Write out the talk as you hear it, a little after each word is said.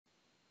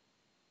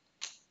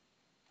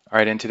All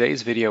right, in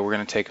today's video, we're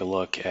going to take a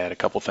look at a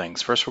couple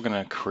things. First, we're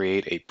going to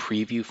create a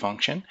preview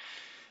function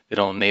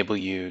that'll enable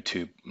you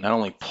to not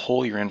only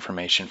pull your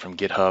information from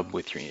GitHub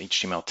with your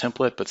HTML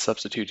template, but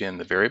substitute in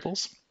the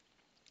variables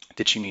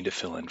that you need to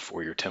fill in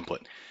for your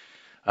template.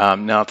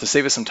 Now, to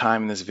save us some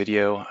time in this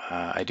video,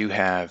 I do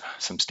have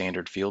some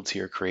standard fields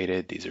here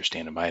created. These are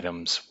standard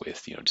items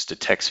with just a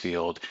text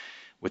field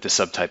with the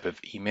subtype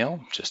of email,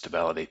 just to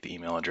validate the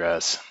email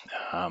address.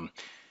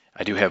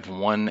 I do have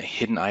one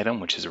hidden item,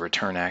 which is a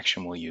return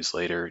action we'll use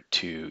later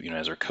to,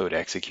 as our code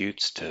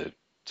executes to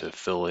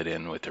fill it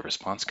in with the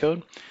response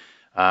code.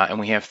 And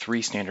we have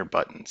three standard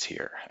buttons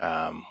here.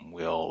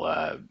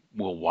 We'll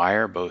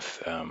wire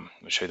both. I'll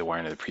show you the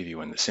wiring of the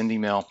preview and the send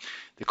email.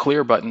 The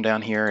clear button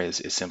down here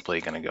is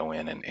simply going to go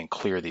in and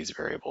clear these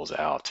variables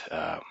out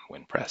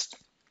when pressed.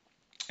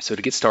 So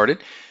to get started,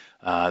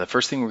 the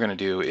first thing we're going to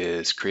do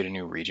is create a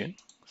new region.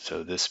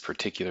 So this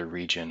particular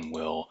region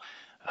will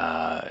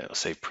it'll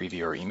say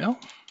preview or email.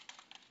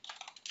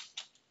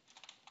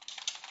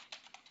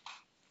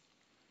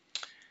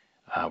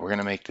 We're going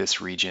to make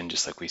this region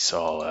just like we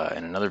saw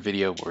in another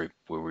video where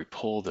we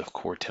pull the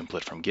core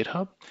template from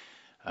GitHub.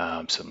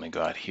 So let me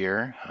go out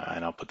here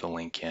and I'll put the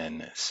link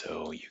in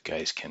so you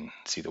guys can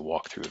see the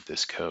walkthrough of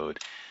this code.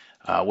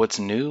 What's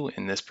new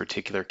in this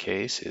particular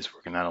case is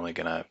we're not only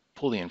going to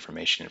pull the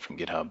information in from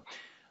GitHub,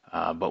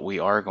 but we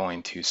are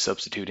going to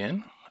substitute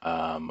in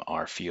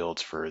our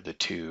fields for the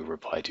to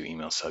reply to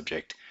email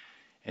subject.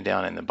 And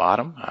down in the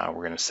bottom,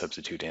 we're going to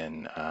substitute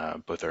in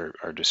both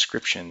our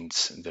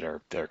descriptions that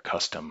are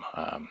custom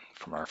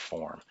from our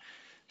form.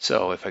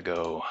 So if I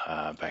go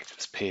back to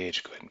this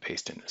page, go ahead and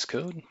paste in this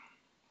code,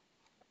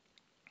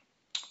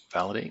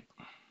 validate,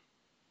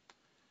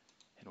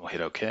 and we'll hit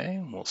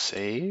OK. We'll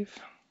save.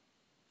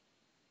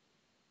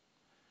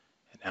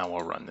 And now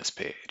we'll run this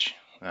page.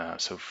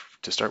 So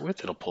to start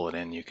with, it'll pull it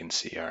in. You can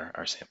see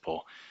our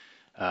sample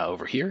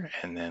over here.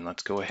 And then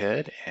let's go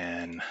ahead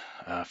and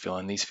fill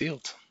in these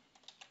fields.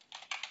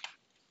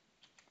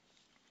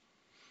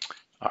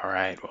 All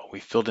right, well, we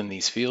filled in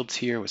these fields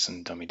here with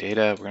some dummy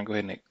data. We're going to go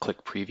ahead and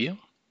click preview.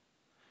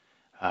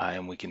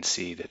 And we can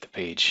see that the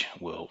page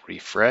will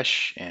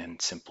refresh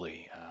and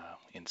simply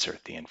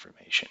insert the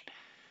information.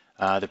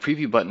 The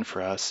preview button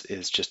for us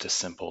is just a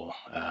simple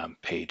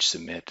page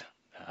submit.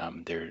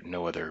 There are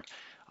no other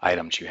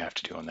items you have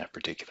to do on that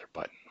particular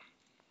button.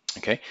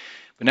 Okay,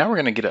 but now we're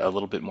going to get a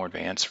little bit more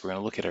advanced. We're going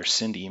to look at our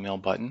send email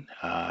button,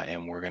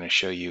 and we're going to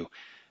show you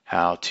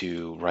how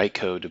to write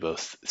code to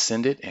both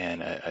send it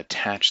and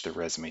attach the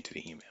resume to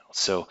the email.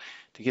 So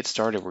to get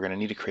started, we're going to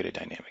need to create a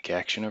dynamic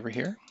action over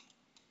here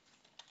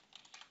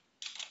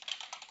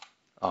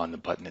on the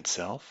button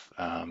itself.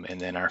 And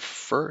then our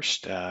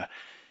first,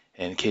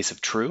 in case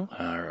of true,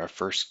 our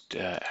first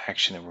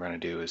action that we're going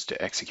to do is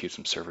to execute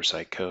some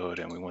server-side code,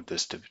 and we want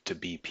this to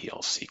be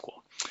PL SQL.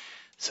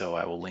 So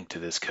I will link to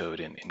this code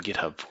in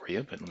GitHub for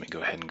you, but let me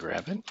go ahead and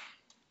grab it.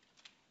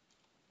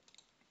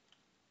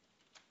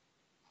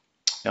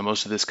 Now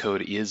most of this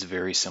code is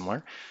very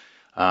similar.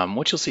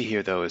 What you'll see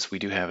here though is we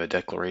do have a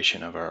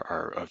declaration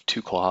of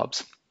two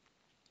clauses.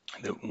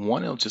 The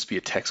one will just be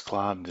a text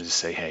clause to just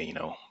say, hey,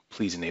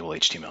 please enable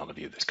HTML to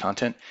view this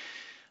content.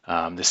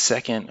 The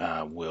second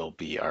will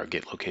be our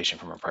get location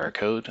from our prior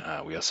code.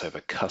 We also have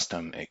a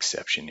custom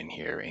exception in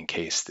here in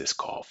case this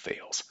call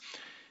fails.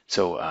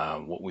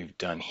 So what we've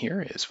done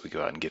here is we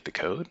go out and get the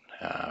code.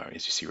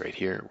 As you see right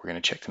here, we're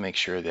going to check to make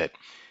sure that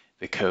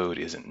the code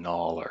isn't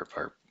null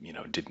or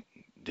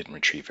didn't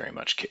retrieve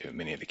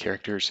many of the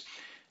characters.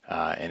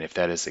 And if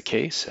that is the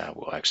case,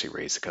 we'll actually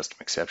raise the custom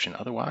exception.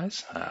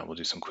 Otherwise, we'll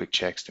do some quick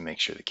checks to make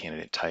sure the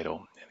candidate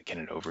title and the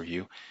candidate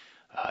overview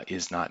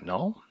is not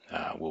null.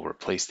 We'll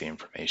replace the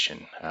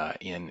information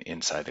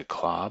inside the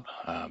CLOB,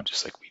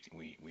 just like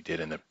we did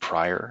in the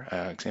prior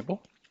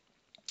example.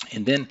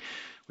 And then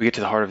we get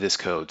to the heart of this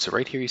code. So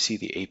right here you see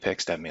the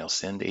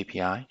apex.mailSend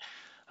API.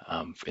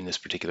 In this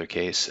particular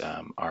case,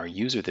 our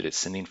user that it's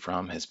sending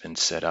from has been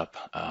set up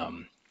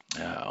on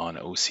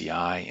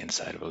OCI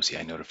inside of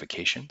OCI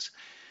notifications.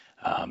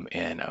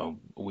 And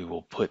we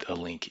will put a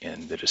link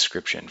in the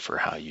description for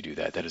how you do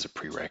that. That is a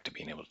prereq to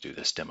being able to do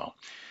this demo.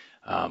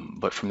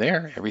 But from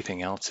there,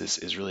 everything else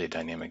is really a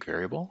dynamic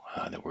variable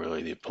that we're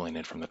really pulling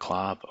in from the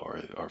CLOB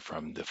or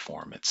from the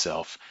form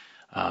itself.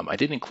 I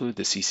didn't include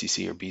the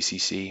CCC or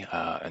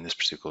BCC in this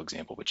particular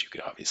example, but you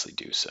could obviously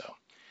do so.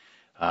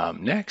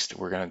 Next,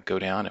 we're going to go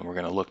down and we're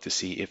going to look to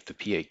see if the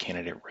P8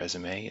 candidate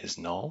resume is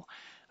null.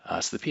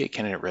 So the P8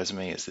 candidate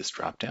resume is this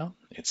dropdown.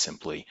 It's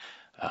simply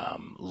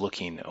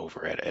looking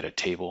over at a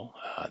table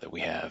that we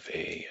have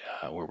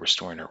where we're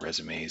storing our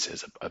resumes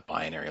as a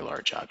binary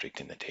large object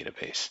in the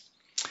database.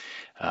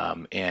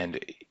 And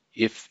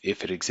if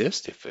it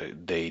exists, if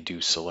they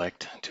do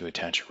select to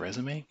attach a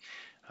resume,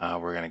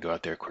 we're going to go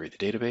out there, query the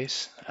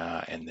database,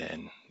 and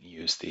then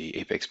use the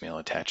Apex Mail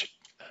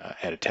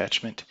add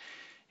attachment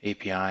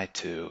API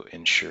to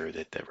ensure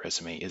that the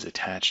resume is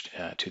attached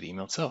to the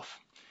email itself.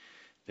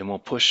 Then we'll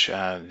push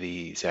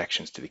these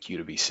actions to the queue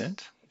to be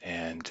sent.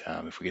 And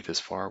if we get this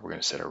far, we're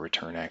going to set our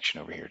return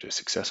action over here to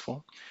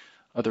successful.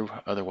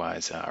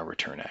 Otherwise, our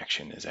return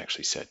action is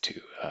actually set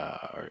to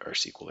our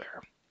SQL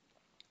error.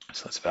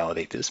 So let's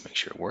validate this, make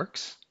sure it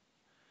works.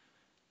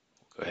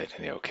 Go ahead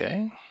and hit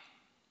OK.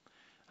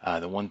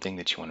 The one thing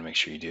that you want to make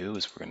sure you do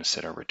is we're going to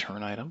set our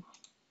return item.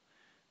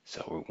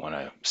 So we want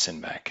to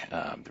send back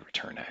the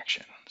return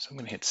action. So I'm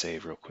going to hit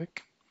save real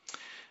quick.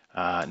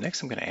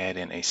 Next, I'm going to add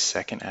in a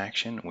second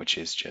action, which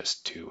is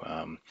just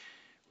to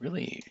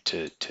really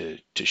to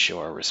show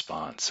our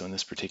response. So in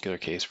this particular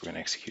case, we're going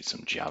to execute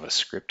some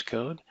JavaScript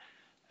code.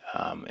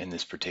 In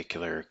this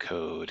particular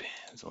code,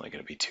 it's only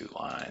going to be 2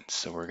 lines.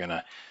 So we're going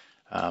to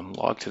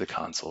log to the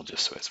console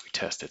just so as we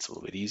test it's a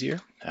little bit easier,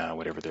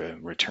 whatever the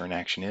return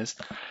action is.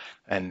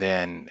 And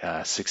then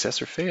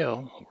success or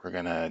fail, we're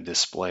going to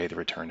display the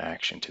return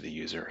action to the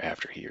user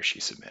after he or she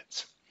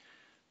submits.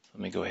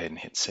 Let me go ahead and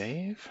hit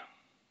save.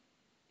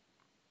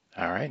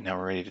 All right, now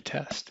we're ready to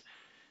test.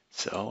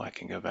 So I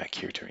can go back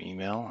here to our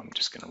email. I'm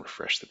just going to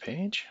refresh the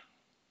page.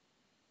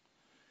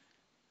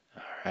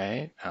 All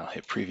right, I'll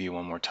hit preview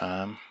one more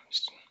time.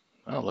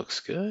 Oh, it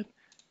looks good.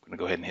 I'm going to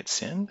go ahead and hit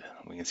send.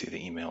 We can see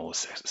the email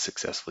was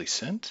successfully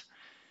sent.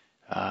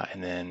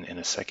 And then in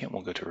a second,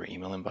 we'll go to our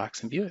email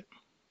inbox and view it.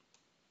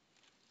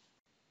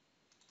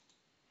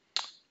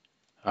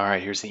 All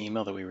right, here's the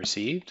email that we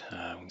received.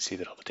 We can see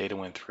that all the data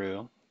went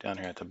through down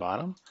here at the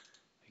bottom.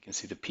 You can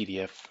see the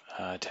PDF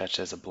attached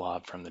as a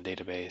blob from the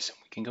database.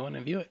 We can go in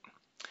and view it.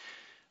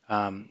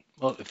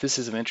 Well, if this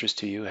is of interest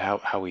to you,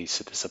 how we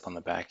set this up on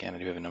the back end, I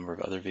do have a number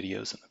of other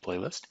videos in the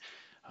playlist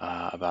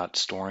about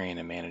storing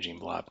and managing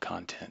blob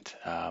content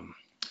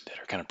that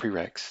are kind of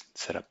prereqs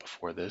set up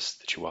before this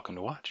that you're welcome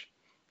to watch.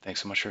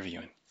 Thanks so much for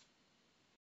viewing.